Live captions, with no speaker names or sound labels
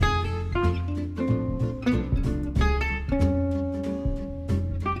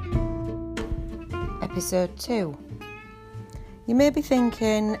Episode 2. You may be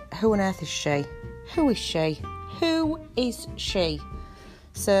thinking, who on earth is she? Who is she? Who is she?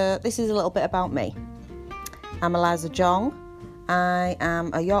 So this is a little bit about me. I'm Eliza Jong. I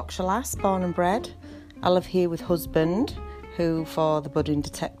am a Yorkshire lass, born and bred. I live here with husband, who for the budding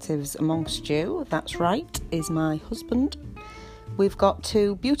detectives amongst you, that's right, is my husband. We've got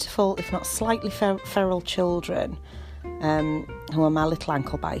two beautiful, if not slightly feral children, who are my little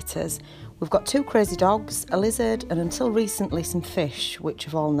ankle biters. We've got two crazy dogs, a lizard, and until recently some fish, which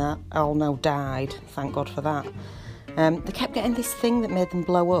have all now died. Thank God for that. They kept getting this thing that made them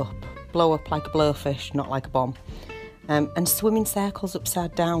blow up like a blowfish, not like a bomb, and swim in circles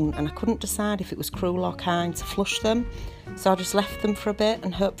upside down. And I couldn't decide if it was cruel or kind to flush them, so I just left them for a bit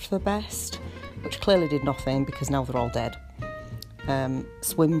and hoped for the best, which clearly did nothing because now they're all dead.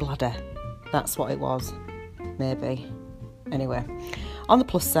 Swim bladder, that's what it was, maybe. Anyway, on the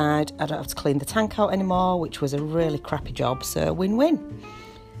plus side, I don't have to clean the tank out anymore, which was a really crappy job, so win-win.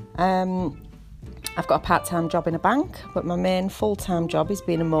 I've got a part-time job in a bank, but my main full-time job is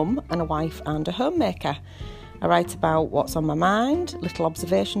being a mum and a wife and a homemaker. I write about what's on my mind, little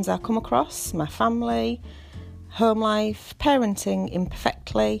observations I come across, my family, home life, parenting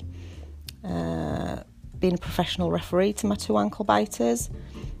imperfectly, being a professional referee to my two ankle biters,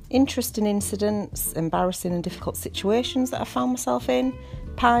 interesting incidents, embarrassing and difficult situations that I found myself in,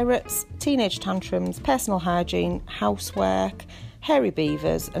 pirates, teenage tantrums, personal hygiene, housework, hairy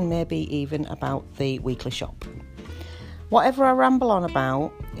beavers, and maybe even about the weekly shop. Whatever I ramble on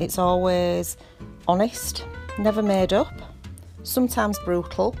about, it's always honest, never made up, sometimes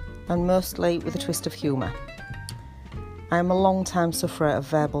brutal, and mostly with a twist of humour. I am a long-time sufferer of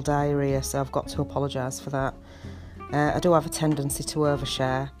verbal diarrhoea, so I've got to apologise for that. I do have a tendency to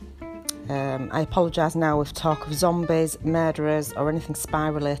overshare. I apologise now if talk of zombies, murderers or anything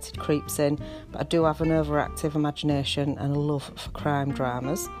spy-related creeps in, but I do have an overactive imagination and a love for crime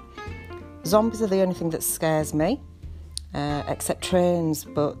dramas. Zombies are the only thing that scares me, except trains,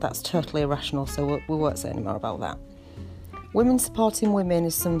 but that's totally irrational, so we won't say any more about that. Women supporting women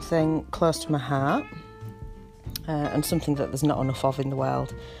is something close to my heart, and something that there's not enough of in the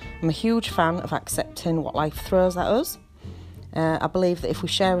world. I'm a huge fan of accepting what life throws at us. I believe that if we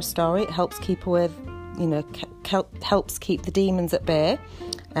share a story, it helps keep helps keep the demons at bay,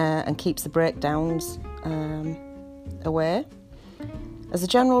 and keeps the breakdowns away. As a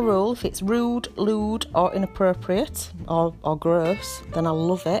general rule, if it's rude, lewd or inappropriate or gross, then I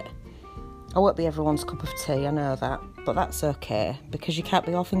love it. I won't be everyone's cup of tea, I know that, but that's okay, because you can't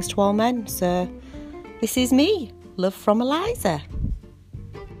be all things to all men. So this is me, love from Eliza.